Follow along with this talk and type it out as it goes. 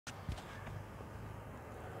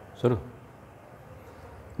सुरु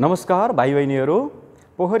नमस्कार भाइ बहिनीहरु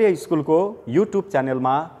पोखरिया स्कुलको युट्युब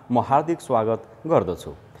च्यानलमा म हार्दिक स्वागत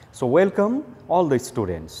गर्दछु। So welcome all the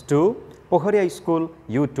students to Pokhariya school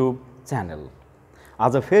YouTube channel.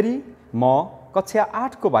 आज फेरि म कक्षा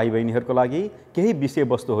 8 को भाइ बहिनीहरुको लागि केही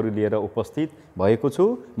विषयवस्तुहरु लिएर उपस्थित भएको छु।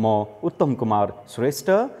 म उत्तम कुमार श्रेष्ठ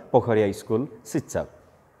पोखरिया स्कुल शिक्षक।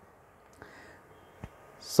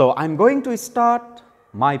 So I am going to start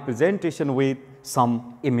my presentation with some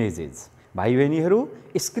images. भाइ बहिनीहरु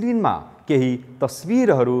स्क्रिनमा केही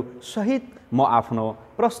तस्बिरहरु सहित म आफ्नो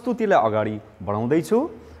प्रस्तुतिलाई अगाडि बढाउँदै छु।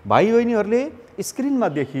 भाइ बहिनीहरुले स्क्रिनमा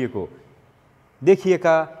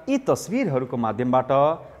देखिएका यी तस्बिरहरुको माध्यमबाट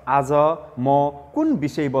आज म कुन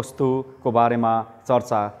विषयवस्तुको बारेमा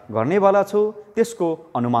चर्चा गर्नेवाला छु त्यसको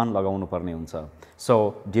अनुमान लगाउनु पर्ने हुन्छ।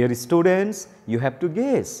 So dear students, you have to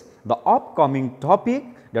guess the upcoming topic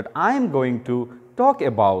that I am going to talk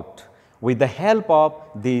about with the help of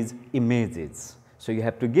these images. So you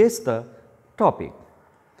have to guess the topic.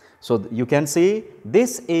 So you can see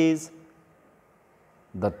this is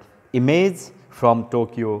the image from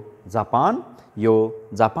Tokyo, Japan. यो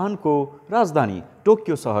जापानको राजधानी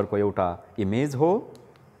Tokyo शहरको एउटा image हो।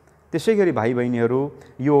 त्यसैगरी भाइ बहिनीहरु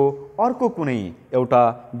यो अर्को कुनै एउटा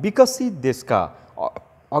विकसित देशका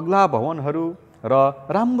अग्ला भवनहरु र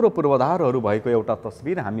राम्रो पूर्वाधारहरु भएको एउटा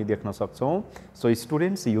तस्बिर हामी देख्न सक्छौं। So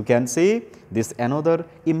students, you can see this another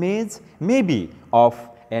image may be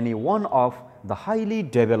of any one of the highly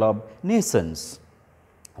developed nations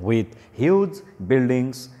with huge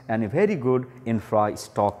buildings and very good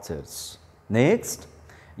infrastructures. Next,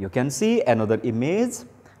 you can see another image.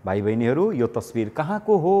 भाइ बहिनीहरु यो तस्बिर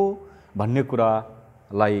कहाँको हो भन्ने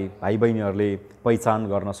कुरालाई भाइ बहिनीहरुले पहिचान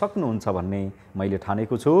गर्न सक्नुहुन्छ भन्ने मैले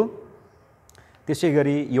ठानेको छु।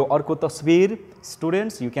 त्यसैगरी यो अर्को तस्बिर,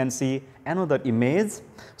 students, you can see another image.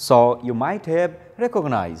 So you might have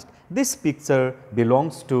recognized this picture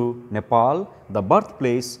belongs to Nepal, the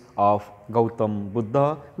birthplace of Gautam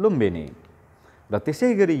Buddha Lumbini. र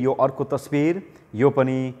त्यसैगरी यो अर्को तस्बिर यो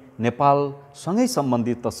पनि नेपाल सँगै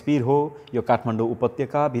सम्बन्धित तस्बिर हो। यो काठमाडौँ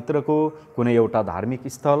उपत्यका भित्रको कुनै एउटा धार्मिक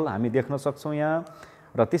स्थल हामी देख्न सक्छौं यहाँ।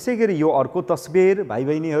 र त्यसैगरी यो अर्को तस्बिर भाइ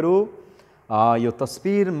बहिनीहरु यो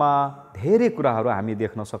तस्बिरमा धेरै कुराहरु हामी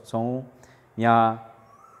देख्न सक्छौं।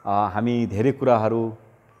 यहाँ हामी धेरै कुराहरु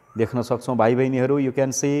देख्न सक्छौं भाइ बहिनीहरु। You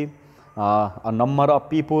can C a number of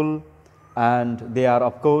people and they are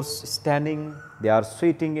of course standing, they are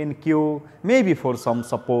sitting in queue, maybe for some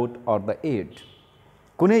support or the aid.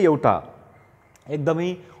 कुनै एउटा एकदमै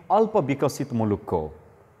अल्प विकसित मुलुकको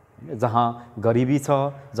जहाँ गरिबी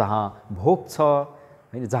छ, जहाँ भोक छ,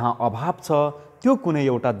 हैन, जहाँ अभाव छ, त्यो कुनै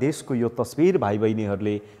एउटा देशको यो तस्बिर भाइ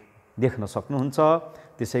बहिनीहरुले देख्न सक्नुहुन्छ।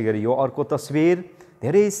 त्यसैगरी यो अर्को तस्बिर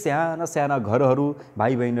धेरै साना साना घरहरु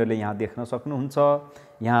भाइ बहिनीहरुले यहाँ देख्न सक्नुहुन्छ।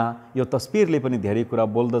 यहाँ यो तस्बिरले पनि धेरै कुरा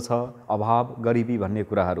बोल्दछ, अभाव, गरिबी भन्ने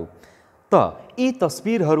कुराहरु। त यी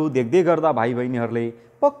तस्बिरहरु देख्दै गर्दा भाइ बहिनीहरुले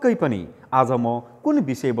पक्कै पनि आज म कुन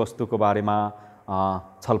विषयवस्तुको बारेमा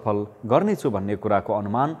छलफल गर्नेछु भन्ने कुराको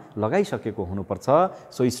अनुमान लगाइसकेको हुनुपर्छ।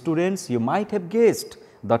 So students, you might have guessed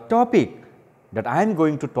the topic that I am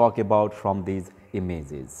going to talk about from these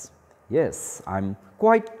images. Yes, I am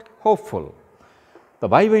quite hopeful. त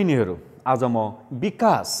भाइ बहिनीहरु आज म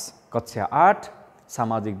विकास कक्षा 8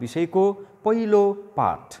 सामाजिक विषयको पहिलो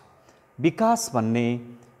पाठ विकास भन्ने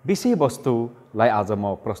विषयवस्तुलाई आज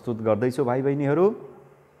म प्रस्तुत गर्दै छु भाइ बहिनीहरु।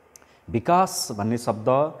 विकास भन्ने शब्द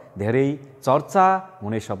धेरै चर्चा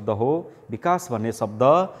हुने शब्द हो। विकास भन्ने शब्द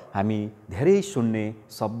हामी धेरै सुन्ने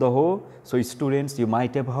शब्द हो। So students, you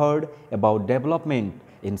might have heard about development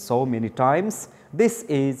in so many times. This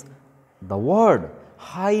is the word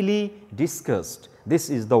highly discussed. This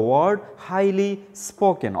is the word highly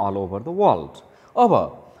spoken all over the world. अब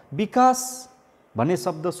विकास भन्ने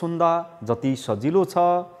शब्द सुन्दा जति सजिलो छ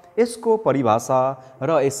यसको परिभाषा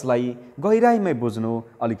र यसलाई गहिराईमै बुझ्नु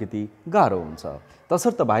अलिकति गाह्रो हुन्छ।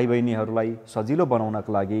 तसर्थ भाइ बहिनीहरुलाई सजिलो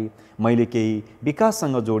बनाउनका लागि मैले केही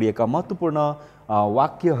विकाससँग जोडिएका महत्त्वपूर्ण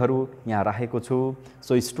वाक्यहरु यहाँ राखेको छु।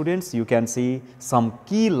 So students, you can C some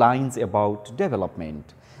Ki lines about development.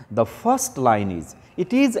 The first line is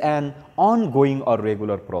it is an ongoing or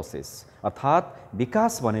regular process. अर्थात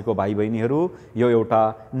विकास भनेको भाइ बहिनीहरु यो एउटा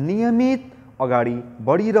नियमित अगाडि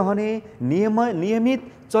बढिरहने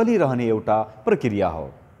नियमित चलिरहने एउटा प्रक्रिया हो।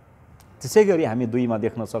 त्यसैगरी हामी 2 मा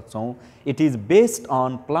देख्न सक्छौं it is based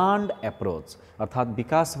on planned approach. अर्थात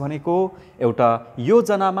विकास भनेको एउटा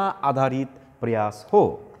योजनामा आधारित प्रयास हो।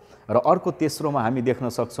 र अर्को तेस्रोमा हामी देख्न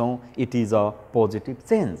सक्छौं it is a positive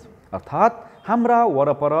change. अर्थात हाम्रा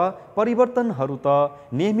वरपर परिवर्तनहरू त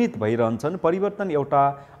नियमित भइरहन्छन्। परिवर्तन एउटा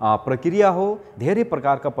प्रक्रिया हो। धेरै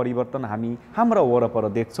प्रकारका परिवर्तन हामी हाम्रा वरपर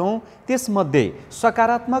देख्छौँ। त्यसमध्ये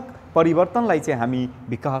सकारात्मक परिवर्तनलाई चाहिँ हामी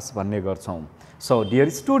विकास भन्ने गर्छौँ। So dear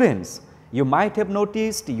students, you might have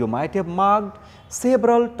noticed, you might have marked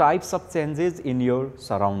several types of changes in your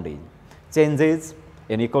surrounding. Changes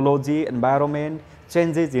in ecology, environment,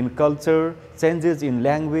 changes in culture, changes in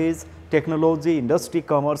language, technology, industry,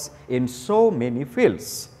 commerce, in so many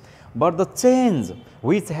fields. But the change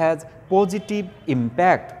which has positive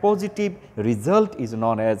impact, positive result is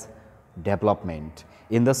known as development.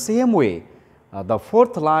 In the same way, the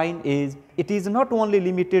fourth line is, it is not only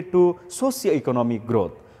limited to socio-economic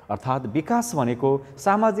growth. अर्थात् विकास भनेको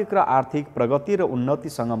सामाजिक र आर्थिक प्रगति र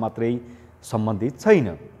उन्नतिसँग मात्रै सम्बन्धित छैन।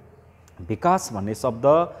 विकास भन्ने शब्द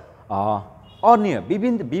अन्य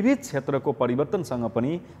विविध क्षेत्रको परिवर्तनसँग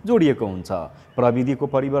पनि जोडिएको हुन्छ। प्रविधिको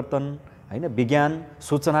परिवर्तन, हैन, विज्ञान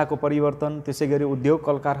सूचनाको परिवर्तन, त्यसैगरी उद्योग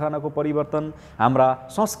कल कारखानाको परिवर्तन, हाम्रा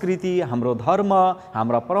संस्कृति, हाम्रो धर्म,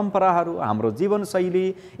 हाम्रा परम्पराहरू, हाम्रो जीवनशैली,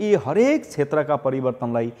 यी हरेक क्षेत्रका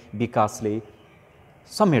परिवर्तनलाई विकासले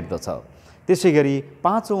समेट्दछ। त्यसैगरी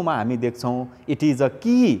पाँचौँमा हामी देख्छौँ, it is a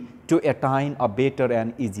Ki to एटाइन a better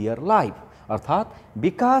and easier life. अर्थात्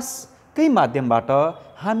विकासकै माध्यमबाट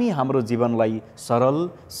हामी हाम्रो जीवनलाई सरल,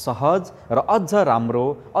 सहज र अझ राम्रो,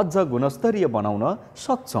 अझ गुणस्तरीय बनाउन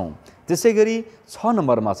सक्छौँ। त्यसैगरी 6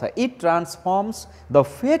 नम्बरमा छ, it ट्रान्सफर्म्स the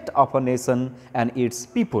fate of a nation and it's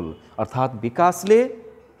people. अर्थात् विकासले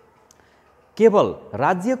केवल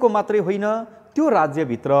राज्यको मात्रै होइन, त्यो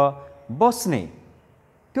राज्यभित्र बस्ने,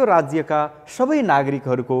 त्यो राज्यका सबै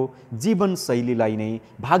नागरिकहरूको जीवनशैलीलाई नै,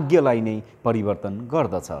 भाग्यलाई नै परिवर्तन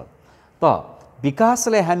गर्दछ। त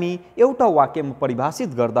विकासलाई हामी एउटा वाक्यमा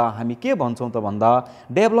परिभाषित गर्दा हामी के भन्छौँ त भन्दा,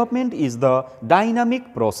 development is the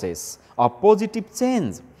dynamic process of positive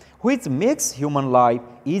change which makes human life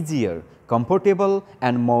easier, comfortable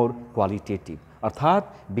and more qualitative.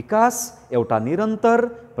 अर्थात् विकास एउटा निरन्तर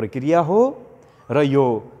प्रक्रिया हो र यो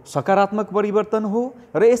सकारात्मक परिवर्तन हो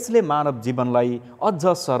र यसले मानव जीवनलाई अझ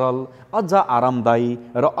सरल, अझ आरामदायी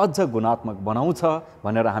र अझ गुणात्मक बनाउँछ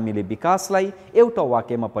भनेर हामीले विकासलाई एउटा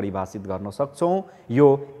वाक्यमा परिभाषित गर्न सक्छौँ। यो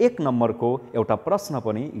 1 नम्बरको एउटा प्रश्न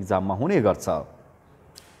पनि इक्जाममा हुने गर्छ।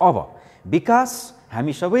 अब विकास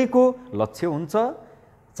हामी सबैको लक्ष्य हुन्छ,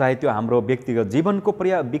 चाहे त्यो हाम्रो व्यक्तिगत जीवनको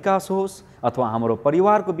विकास होस्, अथवा हाम्रो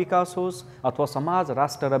परिवारको विकास होस्, अथवा समाज,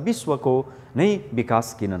 राष्ट्र र विश्वको नै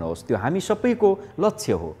विकास किन नहोस्, त्यो हामी सबैको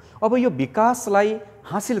लक्ष्य हो। अब यो विकासलाई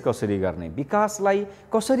हासिल कसरी गर्ने, विकासलाई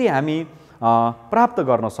कसरी हामी प्राप्त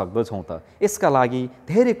गर्न सक्दछौँ त, यसका लागि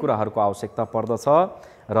धेरै कुराहरूको आवश्यकता पर्दछ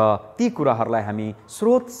र ती कुराहरूलाई हामी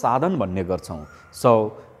स्रोत साधन भन्ने गर्छौँ। So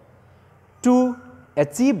to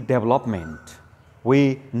achieve development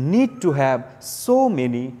we need to have so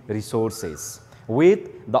many resources with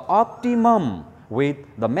the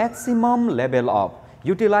maximum level of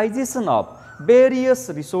utilization of various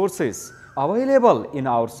resources available in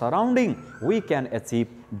our surrounding, we can achieve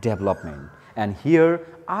development. And here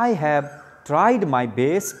I have tried my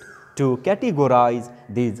best to categorize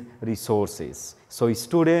these resources. So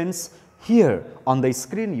students, here on the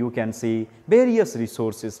screen you can see various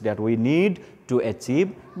resources that we need to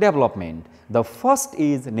achieve development. The first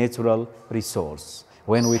is natural resource.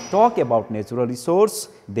 When we talk about natural resource,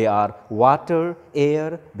 they are water,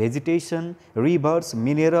 air, vegetation, rivers,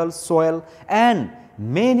 minerals, soil, and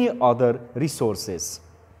many other resources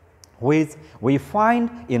which we find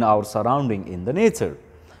in our surrounding in the nature.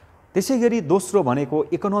 त्यसैगरी दोस्रो भनेको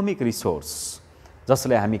economic resource,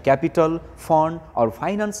 जसलाई हामी capital, fund और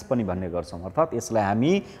finance पनि भन्ने गर्छौं। अर्थात् यसलाई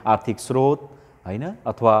हामी आर्थिक स्रोत हैन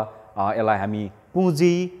अथवा यसलाई हामी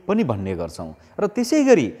पुँजी पनि भन्ने गर्छौं। र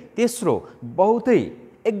त्यसैगरी तेस्रो बहुतै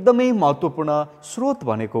एकदमै महत्त्वपूर्ण स्रोत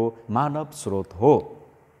भनेको मानव स्रोत हो,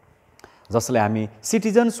 जसलाई हामी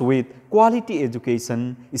citizens with quality education,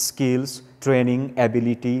 skills, training,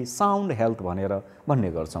 ability, sound health भनेर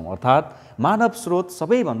भन्ने गर्छौं। अर्थात् मानव स्रोत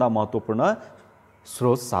सबैभन्दा महत्त्वपूर्ण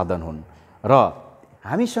स्रोत साधन हुन् र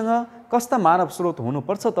हामीसँग कस्ता मानव स्रोत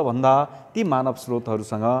हुनुपर्छ त भन्दा ती मानव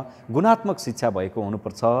स्रोतहरूसँग गुणात्मक शिक्षा भएको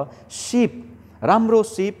हुनुपर्छ, सिप, राम्रो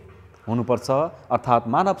सिप हुनुपर्छ, अर्थात्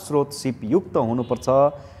मानव स्रोत सिप युक्त हुनुपर्छ।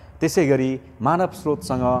 त्यसैगरी मानव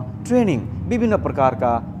स्रोतसँग ट्रेनिङ, विभिन्न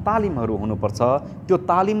प्रकारका तालिमहरू हुनुपर्छ। त्यो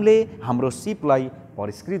तालिमले हाम्रो सिपलाई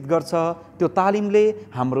परिष्कृत गर्छ, त्यो तालिमले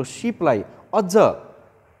हाम्रो सिपलाई अझ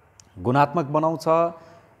गुणात्मक बनाउँछ।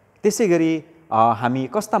 त्यसैगरी हामी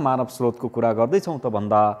कस्ता मानव स्रोतको कुरा गर्दैछौँ त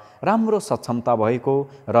भन्दा राम्रो सक्षमता भएको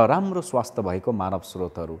र राम्रो स्वास्थ्य भएको मानव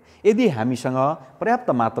स्रोतहरू। यदि हामीसँग पर्याप्त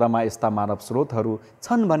मात्रामा यस्ता मानव स्रोतहरू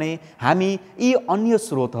छन् भने हामी यी अन्य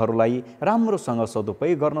स्रोतहरूलाई राम्रोसँग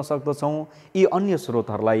सदुपयोग गर्न सक्दछौँ। यी अन्य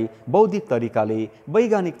स्रोतहरूलाई बौद्धिक तरिकाले,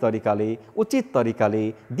 वैज्ञानिक तरिकाले, उचित तरिकाले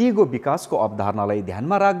दिगो विकासको अवधारणालाई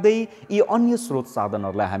ध्यानमा राख्दै यी अन्य स्रोत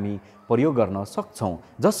साधनहरूलाई हामी प्रयोग गर्न सक्छौँ,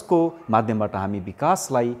 जसको माध्यमबाट हामी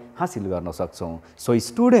विकासलाई हासिल गर्न सक्छौँ। So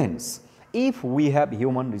students, if we have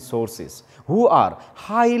human resources who are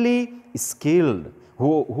highly skilled,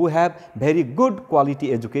 who have very good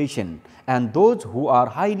quality education, and those who are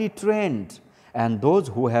highly trained, and those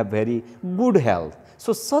who have very good health,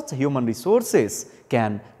 so such human resources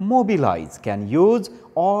can mobilize, can use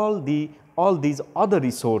all these other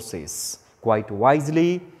resources quite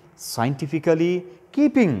wisely, scientifically,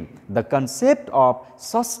 keeping the concept of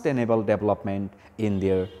sustainable development in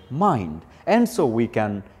their mind. And so we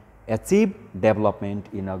can achieve development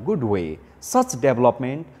in a good way, such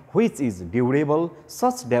development which is durable,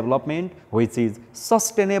 such development which is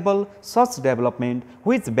sustainable, such development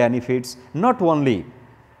which benefits not only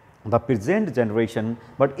the present generation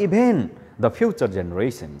but even the future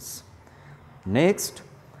generations. Next,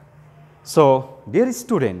 so dear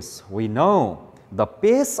students, we know the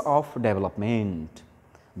pace of development,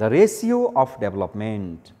 the ratio of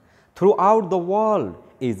development throughout the world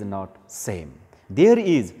is not same. There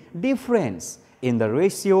is difference in the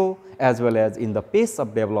ratio as well as in the pace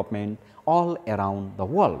of development all around the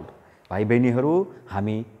world. भाइ बहिनीहरू,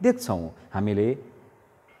 हामी देख्छौँ, हामीले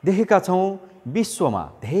देखेका छौँ विश्वमा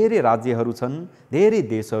धेरै राज्यहरू छन्, धेरै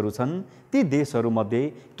देशहरू छन्। ती देशहरूमध्ये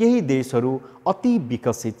केही देशहरू अति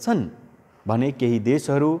विकसित छन् भने केही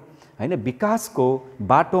देशहरू हैन विकासको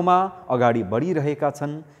बाटोमा अगाडि बढिरहेका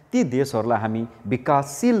छन्। ती देशहरूलाई हामी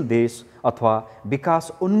विकासशील देश अथवा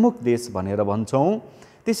विकास उन्मुख देश भनेर भन्छौँ।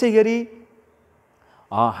 त्यसैगरी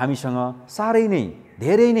हामीसँग साह्रै नै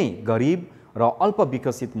धेरै नै गरिब र अल्प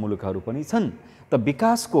विकसित मुलुकहरू पनि छन्। त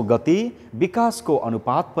विकासको गति, विकासको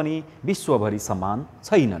अनुपात पनि विश्वभरि समान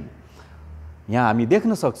छैनन्। यहाँ हामी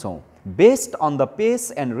देख्न सक्छौँ, based on the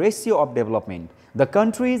pace and ratio of development, the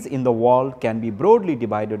countries in the world can be broadly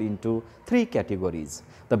divided into three categories.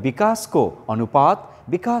 The विकासको अनुपात,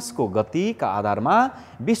 विकासको गतिका आधारमा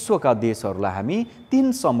विश्वका देशहरूलाई हामी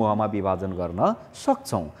तीन समूहमा विभाजन गर्न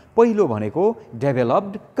सक्छौँ। पहिलो भनेको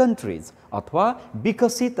डेभलप्ड कन्ट्रिज अथवा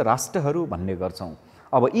विकसित राष्ट्रहरू भन्ने गर्छौँ।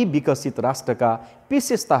 अब यी विकसित राष्ट्रका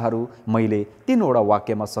विशेषताहरू मैले तीनवटा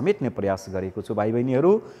वाक्यमा समेट्ने प्रयास गरेको छु भाइ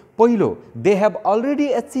बहिनीहरू। पहिलो, they have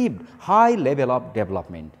already अचिभ्ड high level of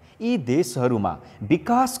development. यी देशहरूमा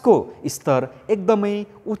विकासको स्तर एकदमै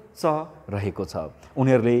उच्च रहेको छ,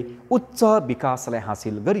 उनीहरूले उच्च विकासलाई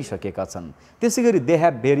हासिल गरिसकेका छन्। त्यसैगरी they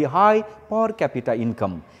have very high per capita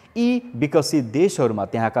income. यी विकसित देशहरूमा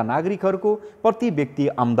त्यहाँका नागरिकहरूको प्रति व्यक्ति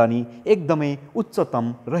आम्दानी एकदमै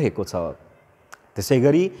उच्चतम रहेको छ।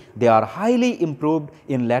 त्यसैगरी they are highly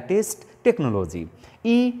improved in latest technology.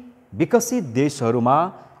 यी विकसित देशहरूमा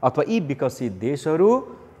अथवा यी विकसित देशहरू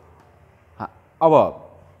अब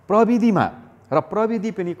प्रविधिमा र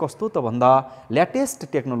प्रविधि पनि कस्तो त भन्दा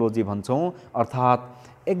लेटेस्ट टेक्नोलोजी भन्छौँ,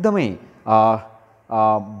 अर्थात् एकदमै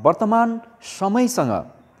वर्तमान समयसँग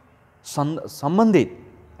सम्बन्धित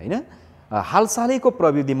हैन हालसालैको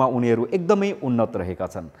प्रविधिमा उनीहरू एकदमै उन्नत रहेका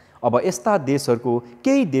छन्। अब यस्ता देशहरूको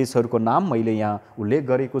केही देशहरूको नाम मैले यहाँ उल्लेख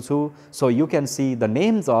गरेको छु। So you can see the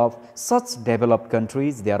names of such developed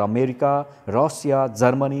countries. They are America, Russia,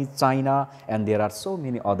 Germany, China and there are so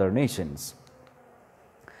many other nations.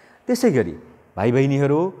 त्यसैगरी भाइ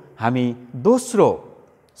बहिनीहरू, हामी दोस्रो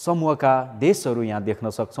समूहका देशहरू यहाँ देख्न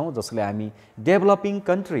सक्छौँ, जसले हामी डेभलपिङ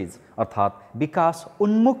कन्ट्रिज अर्थात् विकास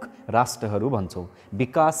उन्मुख राष्ट्रहरू भन्छौँ,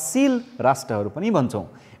 विकासशील राष्ट्रहरू पनि भन्छौँ।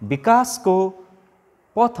 विकासको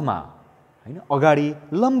पथमा हैन अगाडि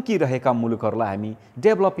लम्किरहेका मुलुकहरूलाई हामी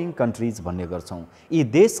डेभलपिङ कन्ट्रिज भन्ने गर्छौँ। यी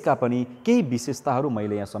देशका पनि केही विशेषताहरू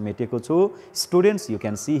मैले यहाँ समेटेको छु। Students, you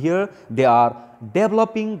can see here they are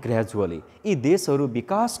developing gradually. यी देशहरू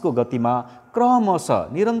विकासको गतिमा क्रमशः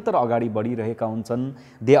निरन्तर अगाडि बढिरहेका हुन्छन्।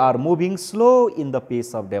 They are moving slow in the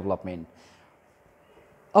पेस अफ डेभलपमेन्ट।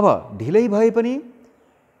 अब ढिलै भए पनि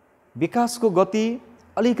विकासको गति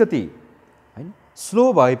अलिकति हैन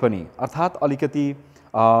स्लो भए पनि अर्थात् अलिकति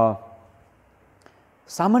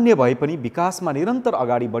सामान्य भए पनि विकासमा निरन्तर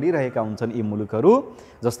अगाडि बढिरहेका हुन्छन् यी मुलुकहरू।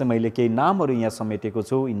 जस्तै मैले केही नामहरू यहाँ समेटेको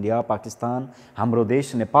छु। इन्डिया, पाकिस्तान, हाम्रो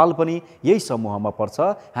देश नेपाल पनि यही समूहमा पर्छ।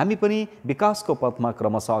 हामी पनि विकासको पथमा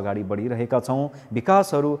क्रमशः अगाडि बढिरहेका छौँ।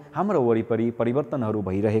 विकासहरू हाम्रो वरिपरि परिवर्तनहरू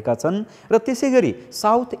भइरहेका छन् र त्यसैगरी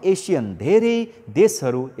साउथ एसियन धेरै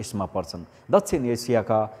देशहरू यसमा पर्छन्। दक्षिण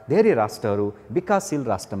एसियाका धेरै राष्ट्रहरू विकासशील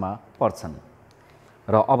राष्ट्रमा पर्छन्।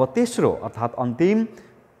 र अब तेस्रो अर्थात् अन्तिम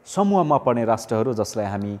समूहमा पर्ने राष्ट्रहरू जसलाई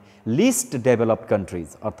हामी लिस्ट डेभलप्ड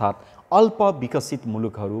कन्ट्रिज अर्थात् अल्प विकसित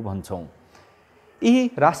मुलुकहरू भन्छौँ।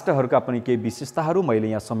 यी राष्ट्रहरूका पनि केही विशेषताहरू मैले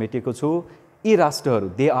यहाँ समेटेको छु। यी राष्ट्रहरू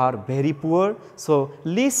they are very poor, so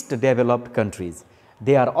list developed countries.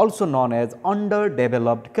 They are also known as under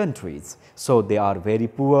developed countries, so they are very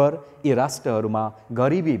poor. यी राष्ट्रहरूमा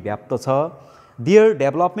गरिबी व्याप्त छ। There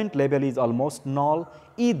development level is almost नल।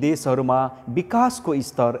 यी देशहरूमा विकासको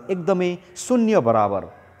स्तर एकदमै शून्य बराबर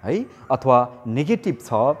है अथवा नेगेटिभ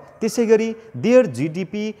छ। त्यसै गरी there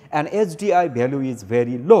GDP and HDI value is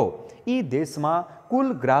very लो। यी देशमा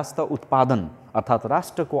कुल ग्रास्त उत्पादन अर्थात्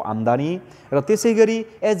राष्ट्रको आम्दानी र त्यसै गरी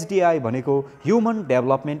एचडीआई भनेको ह्युमन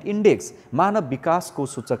डेभलपमेन्ट इन्डेक्स मानव विकासको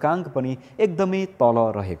सूचकाङ्क पनि एकदमै तल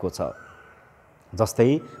रहेको छ। जस्तै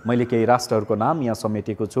मैले केही राष्ट्रहरूको नाम यहाँ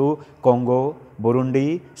समेटेको छु। कङ्गो, बुरुन्डी,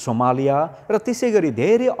 सोमालिया र त्यसै गरी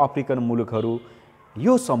धेरै अफ्रिकन मुलुकहरू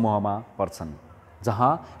यो समूहमा पर्छन्,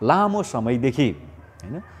 जहाँ लामो समयदेखि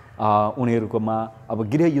हैन उनीहरूकोमा अब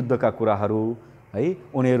गृहयुद्धका कुराहरू है,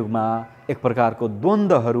 उनीहरूमा एक प्रकारको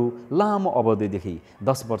द्वन्द्वहरू लामो अवधिदेखि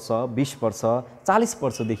 10 वर्ष, 20 वर्ष, 40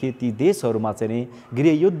 वर्षदेखि ती देशहरूमा चाहिँ नै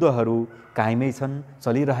गृहयुद्धहरू कायमै छन्,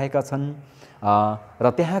 चलिरहेका छन् र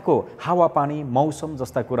त्यहाँको हावापानी, मौसम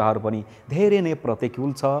जस्ता कुराहरू पनि धेरै नै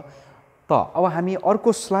प्रतिकूल छ। त अब हामी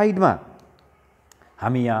अर्को स्लाइडमा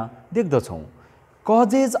हामी यहाँ देख्दछौँ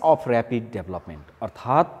कजेज अफ ऱ्यापिड डेभलपमेन्ट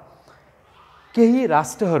अर्थात् केही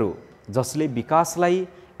राष्ट्रहरू जसले विकासलाई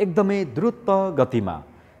एकदमै द्रुत गतिमा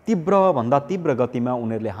तीव्रभन्दा तीव्र गतिमा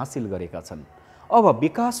उनीहरूले हासिल गरेका छन्। अब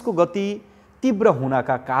विकासको गति तीव्र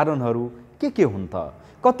हुनका कारणहरू के हुन् त?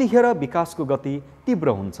 कतिखेर विकासको गति तीव्र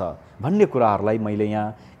हुन्छ भन्ने कुराहरूलाई मैले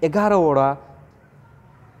यहाँ 11वटा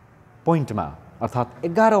पोइन्टमा अर्थात्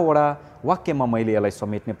 11वटा वाक्यमा मैले यसलाई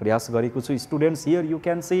समेट्ने प्रयास गरेको छु। Students, here you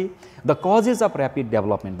can see the causes of rapid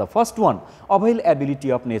development. The first one, availability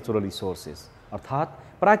of natural resources अर्थात्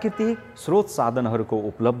प्राकृतिक स्रोत साधनहरूको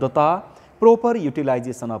उपलब्धता, प्रोपर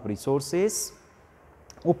युटिलाइजेसन अफ रिसोर्सेस,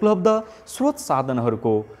 उपलब्ध स्रोत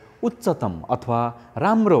साधनहरूको उच्चतम अथवा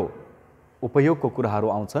राम्रो उपयोगको कुराहरू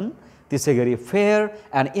आउँछन्। त्यसै गरी fair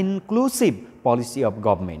and inclusive policy of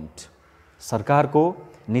government, सरकारको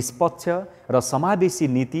निष्पक्ष र समावेशी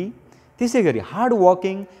नीति। त्यसै गरी hard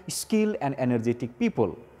working, skill and energetic people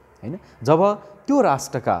हैन। जब त्यो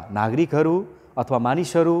राष्ट्रका नागरिकहरू अथवा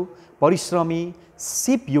मानिसहरू परिश्रमी,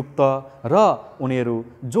 सिपयुक्त र उनीहरू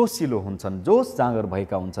जोसिलो हुन्छन्, जोस जाँगर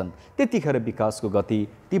भएका हुन्छन्, त्यतिखेर विकासको गति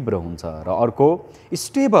तीव्र हुन्छ। र अर्को,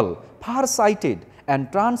 stable, far cited and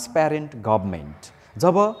transparent government.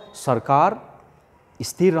 जब सरकार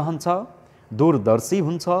स्थिर रहन्छ, दूरदर्शी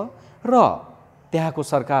हुन्छ र त्यहाँको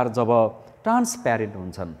सरकार जब ट्रान्सप्यारेन्ट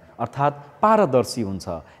हुन्छन् अर्थात् पारदर्शी हुन्छ,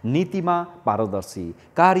 नीतिमा पारदर्शी,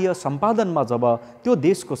 कार्य सम्पादनमा जब त्यो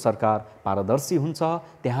देशको सरकार पारदर्शी हुन्छ,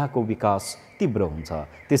 त्यहाँको विकास तीव्र हुन्छ।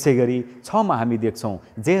 त्यसै गरी 6 मा हामी देख्छौँ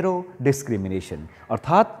जेरो डिस्क्रिमिनेसन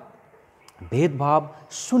अर्थात् भेदभाव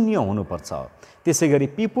शून्य हुनुपर्छ। त्यसै गरी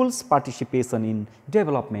people's participation in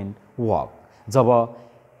development work. जब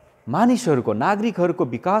मानिसहरूको, नागरिकहरूको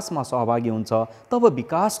विकासमा सहभागी हुन्छ तब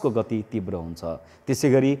विकासको गति तीव्र हुन्छ। त्यसै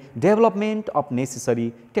गरी डेभलपमेन्ट अफ नेसेसरी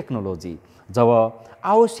टेक्नोलोजी। जब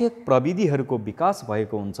आवश्यक प्रविधिहरूको विकास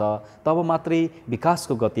भएको हुन्छ तब मात्रै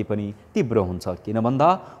विकासको गति पनि तीव्र हुन्छ। किन भन्दा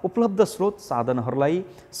उपलब्ध स्रोत साधनहरूलाई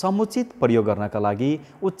समुचित प्रयोग गर्नका लागि,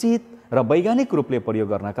 उचित र वैज्ञानिक रूपले प्रयोग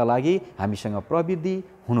गर्नका लागि हामीसँग प्रविधि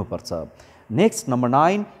हुनुपर्छ। Next, number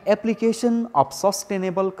 9, application of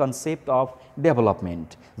sustainable concept of development.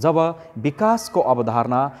 जब विकासको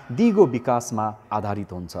अवधारणा दिगो विकासमा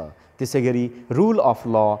आधारित हुन्छ। त्यसै गरी rule of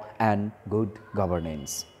law and good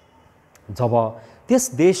governance. जब त्यस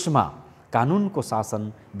देशमा कानुनको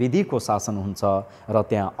शासन, विधिको शासन हुन्छ र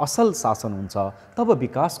त्यहाँ असल शासन हुन्छ तब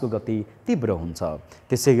विकासको गति तीव्र हुन्छ।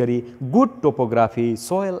 त्यसै गरी good topography,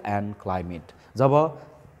 soil and climate. जब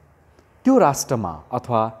त्यो राष्ट्रमा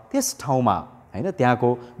अथवा त्यस ठाउँमा हैन त्यहाँको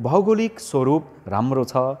भौगोलिक स्वरूप राम्रो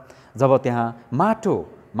छ, जब त्यहाँ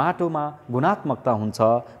माटोमा गुणात्मकता हुन्छ,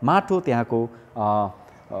 माटो त्यहाँको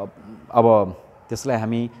अब त्यसलाई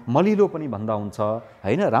हामी मलिलो पनि भन्दा हुन्छ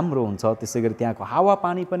हैन, राम्रो हुन्छ। त्यसै गरी त्यहाँको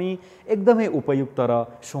हावापानी पनि एकदमै उपयुक्त र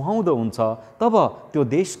सुहाउँदो हुन्छ, तब त्यो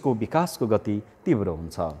देशको विकासको गति तीव्र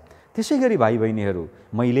हुन्छ। त्यसै गरी भाइ बहिनीहरू,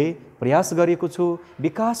 मैले प्रयास गरेको छु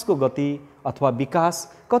विकासको गति अथवा विकास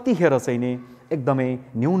कतिखेर चाहिँ नि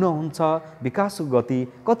एकदमै न्यून हुन्छ, विकासको गति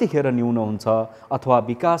कतिखेर न्यून हुन्छ अथवा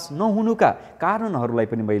विकास नहुनुका कारणहरूलाई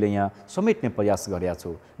पनि मैले यहाँ समेट्ने प्रयास गरेको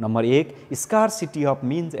छु। Number 1, scarcity of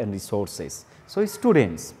means and resources. So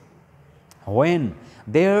students, when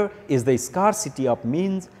there is the scarcity of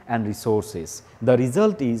means and resources, the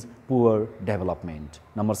result is poor development.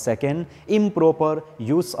 Number 2 improper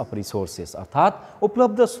use of resources अर्थात्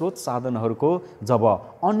उपलब्ध स्रोत साधनहरूको जब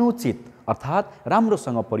अनुचित अर्थात्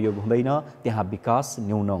राम्रोसँग प्रयोग हुँदैन त्यहाँ विकास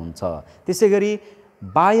न्यून हुन्छ। त्यसै गरी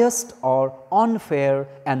biased or unfair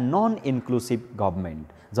and non inclusive government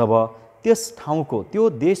जब त्यस ठाउँको त्यो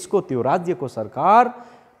देशको त्यो राज्यको सरकार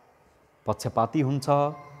पक्षपाती हुन्छ,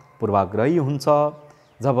 पूर्वाग्रही हुन्छ,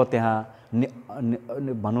 जब त्यहाँ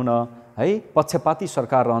भनौँ न है पक्षपाती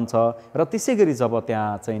सरकार रहन्छ र त्यसै गरी जब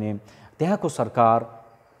त्यहाँ चाहिँ नि त्यहाँको सरकार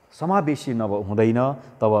समावेशी हुँदैन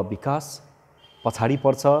तब विकास पछाडि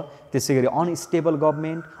पर्छ। त्यसै गरी अनस्टेबल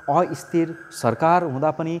गभर्मेन्ट अस्थिर सरकार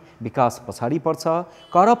हुँदा पनि विकास पछाडि पर्छ।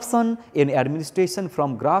 Corruption in administration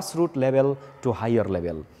from grass root level to higher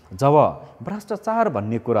level जब भ्रष्टाचार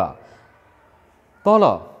भन्ने कुरा तल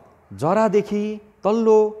जरादेखि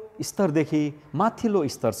तल्लो स्तरदेखि माथिल्लो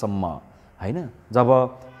स्तरसम्म हैन जब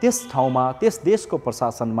त्यस ठाउँमा त्यस देशको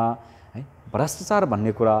प्रशासनमा है भ्रष्टाचार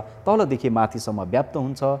भन्ने कुरा तलदेखि माथिसम्म व्याप्त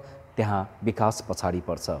हुन्छ त्यहाँ विकास पछाडि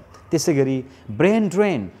पर्छ। त्यसै गरी brain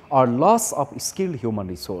drain or loss of skilled human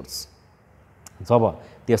resource जब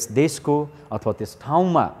त्यस देशको अथवा त्यस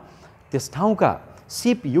ठाउँका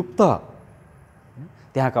सिपयुक्त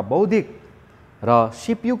त्यहाँका बौद्धिक र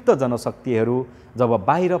सिपयुक्त जनशक्तिहरू जब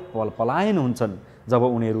बाहिर पलायन हुन्छन्, जब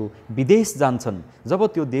उनीहरू विदेश जान्छन्, जब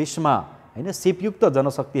त्यो देशमा हैन सिपयुक्त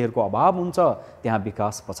जनशक्तिहरूको अभाव हुन्छ त्यहाँ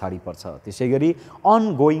विकास पछाडि पर्छ। त्यसै गरी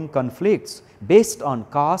ongoing conflicts based on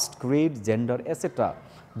caste, crate, gender etcetera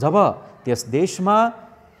जब त्यस देशमा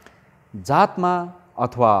जातमा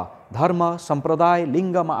अथवा धर्म, सम्प्रदाय,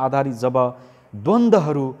 लिङ्गमा आधारित जब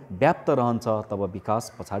द्वन्द्वहरू व्याप्त रहन्छ तब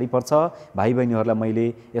विकास पछाडि पर्छ। भाइ बहिनीहरूलाई मैले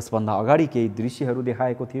यसभन्दा अगाडि केही दृश्यहरू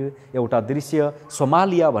देखाएको थियो। एउटा दृश्य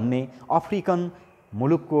सोमालिया भन्ने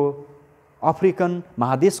अफ्रिकन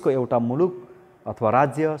महादेशको एउटा मुलुक अथवा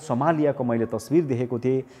राज्य सोमालियाको मैले तस्बिर देखेको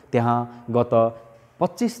थिएँ। त्यहाँ गत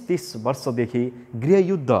 25-30 वर्षदेखि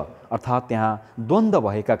गृहयुद्ध अर्थात् त्यहाँ द्वन्द्व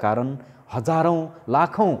भएका कारण हजारौँ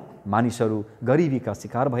लाखौँ मानिसहरू गरिबीका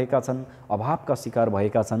शिकार भएका छन्, अभावका शिकार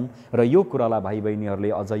भएका छन् र यो कुरालाई भाइ बहिनीहरूले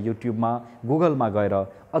अझ युट्युबमा गुगलमा गएर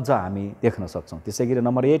अझ हामी देख्न सक्छौँ। त्यसै गरी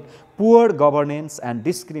number 8 poor governance and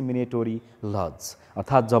डिस्क्रिमिनेटोरी lodge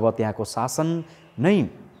अर्थात् जब त्यहाँको शासन नै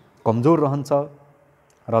कमजोर रहन्छ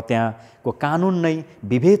र त्यहाँको कानुन नै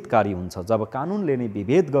विभेदकारी हुन्छ, जब कानुनले नै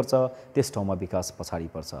विभेद गर्छ त्यस ठाउँमा विकास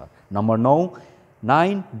पछाडि पर्छ। Number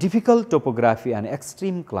 9 difficult topography and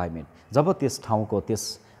extreme climate जब त्यस ठाउँको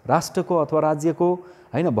त्यस राष्ट्रको अथवा राज्यको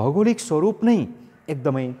हैन भौगोलिक स्वरूप नै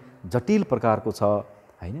एकदमै जटिल प्रकारको छ,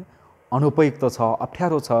 हैन अनुपयुक्त छ,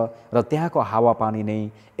 अप्ठ्यारो छ र त्यहाँको हावापानी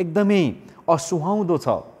नै एकदमै असुहाउँदो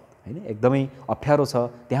छ, हैन एकदमै अप्ठ्यारो छ,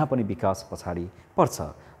 त्यहाँ पनि विकास पछाडि पर्छ।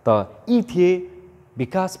 त यी थिए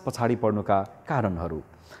विकास पछाडि पर्नुका कारणहरू।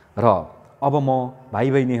 र अब म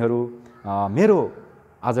भाइ बहिनीहरू मेरो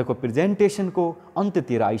आजको प्रेजेन्टेसनको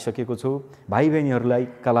अन्त्यतिर आइसकेको छु। भाइ बहिनीहरूलाई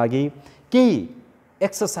का लागि केही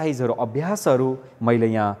एक्सर्साइजहरू अभ्यासहरू मैले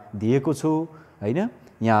यहाँ दिएको छु, हैन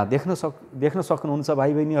यहाँ देख्न सक्नुहुन्छ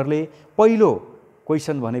भाइ बहिनीहरूले। पहिलो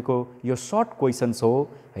क्वेसन भनेको यो सर्ट क्वेसन्स हो,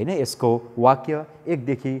 हैन यसको वाक्य 1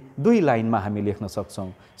 देखि 2 लाइनमा हामी लेख्न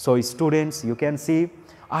सक्छौँ। So students you can C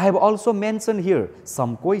I have also mentioned here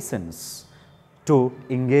some questions to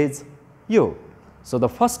engage you. So the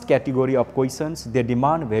first category of questions, they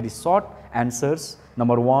demand very short answers.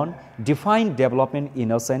 Number 1, define development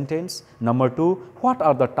in a sentence. Number 2, what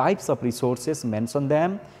are the types of resources? Mention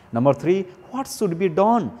them. Number 3, what should be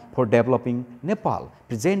done for developing Nepal?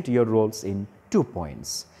 Present your roles in 2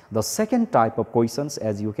 points. The second type of questions,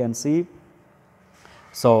 as you can see,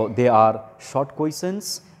 so they are short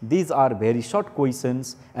questions. These are very short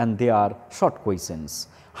questions and they are short questions.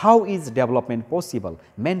 How is development possible?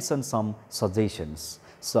 Mention some suggestions.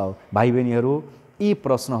 So, भाइ बहिनीहरू यी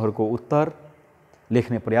प्रश्नहरूको उत्तर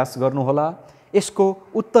लेख्ने प्रयास गर्नुहोला। यसको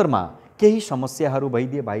उत्तरमा केही समस्याहरू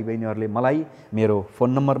भइदिए भाइ बहिनीहरूले मलाई मेरो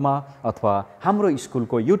फोन नम्बरमा अथवा हाम्रो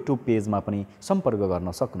स्कुलको युट्युब पेजमा पनि सम्पर्क गर्न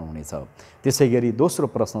सक्नुहुनेछ। त्यसै गरी दोस्रो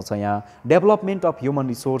प्रश्न छ यहाँ, development of human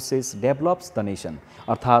resources develops the nation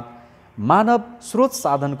अर्थात् मानव स्रोत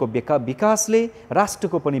साधनको विकासले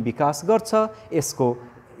राष्ट्रको पनि विकास गर्छ,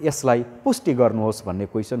 यसलाई पुष्टि गर्नुहोस् भन्ने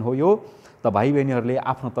क्वेसन हो यो। त भाइ बहिनीहरूले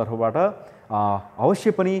आफ्नो तर्फबाट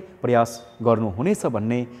अवश्य पनि प्रयास गर्नुहुनेछ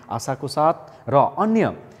भन्ने आशाको साथ र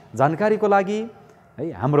अन्य जानकारीको लागि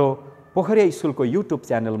है हाम्रो पोखरिया स्कुलको युट्युब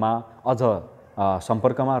च्यानलमा अझ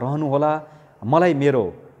सम्पर्कमा रहनुहोला। मलाई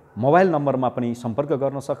मेरो मोबाइल नम्बरमा पनि सम्पर्क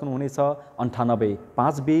गर्न सक्नुहुनेछ 98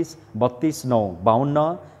 520 32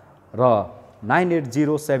 952 र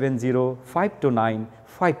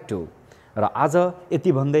 9807052952 र आज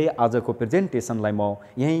यति भन्दै आजको प्रेजेन्टेसनलाई म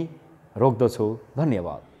यहीँ रोक्दछु।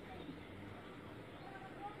 धन्यवाद।